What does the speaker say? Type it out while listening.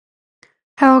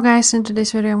Hello guys, in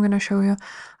today's video I'm going to show you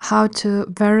how to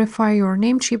verify your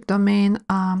Namecheap domain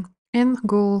in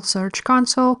Google Search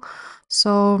Console.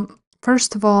 So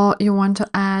first of all, you want to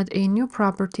add a new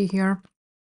property here.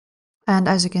 And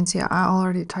as you can see, I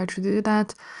already tried to do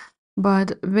that.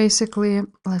 But basically,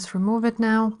 let's remove it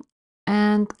now.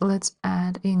 And let's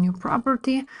add a new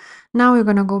property. Now we're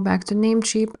going to go back to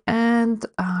Namecheap and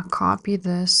copy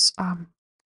this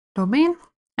domain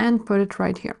and put it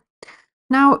right here.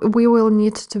 Now we will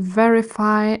need to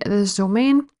verify this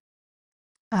domain.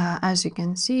 As you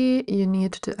can see, you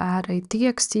need to add a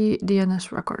txt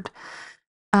DNS record.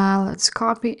 Let's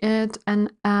copy it,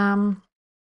 and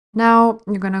now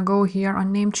you're gonna go here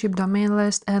on Namecheap domain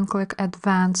list and click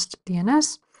Advanced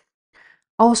DNS.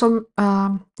 Also,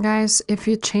 guys, if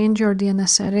you change your DNS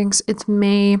settings, it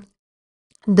may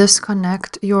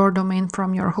disconnect your domain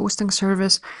from your hosting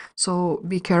service, so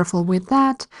be careful with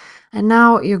that. And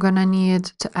now you're gonna need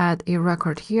to add a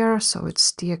record here, so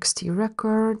it's txt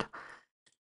record.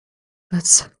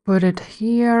 Let's put it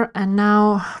here, and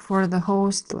now for the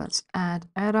host, let's add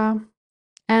ETA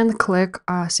and click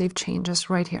Save Changes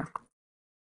right here.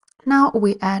 Now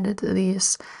we added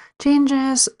these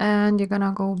changes, and you're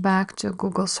gonna go back to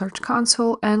Google Search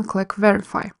Console and click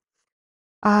Verify.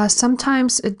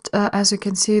 Sometimes it, as you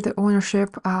can see, the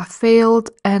ownership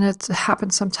failed, and it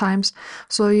happens sometimes.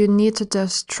 So you need to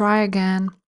just try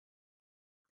again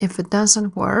if it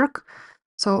doesn't work.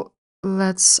 So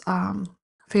let's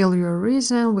failure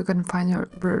reason. We can find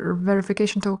your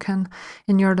verification token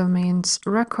in your domain's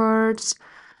records.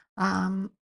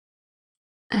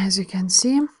 As you can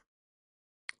see,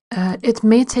 it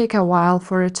may take a while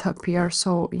for it to appear,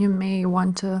 so you may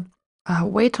want to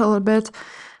wait a little bit,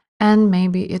 and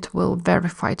maybe it will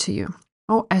verify to you.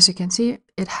 Oh, as you can see,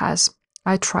 it has.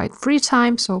 I tried 3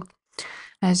 times, so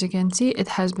as you can see, it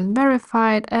has been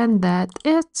verified, and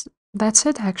that's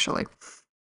it actually.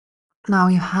 Now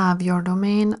you have your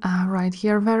domain right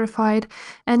here verified.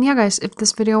 And yeah, guys, if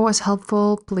this video was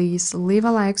helpful, please leave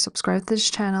a like, subscribe to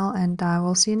this channel, and I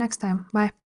will see you next time. Bye.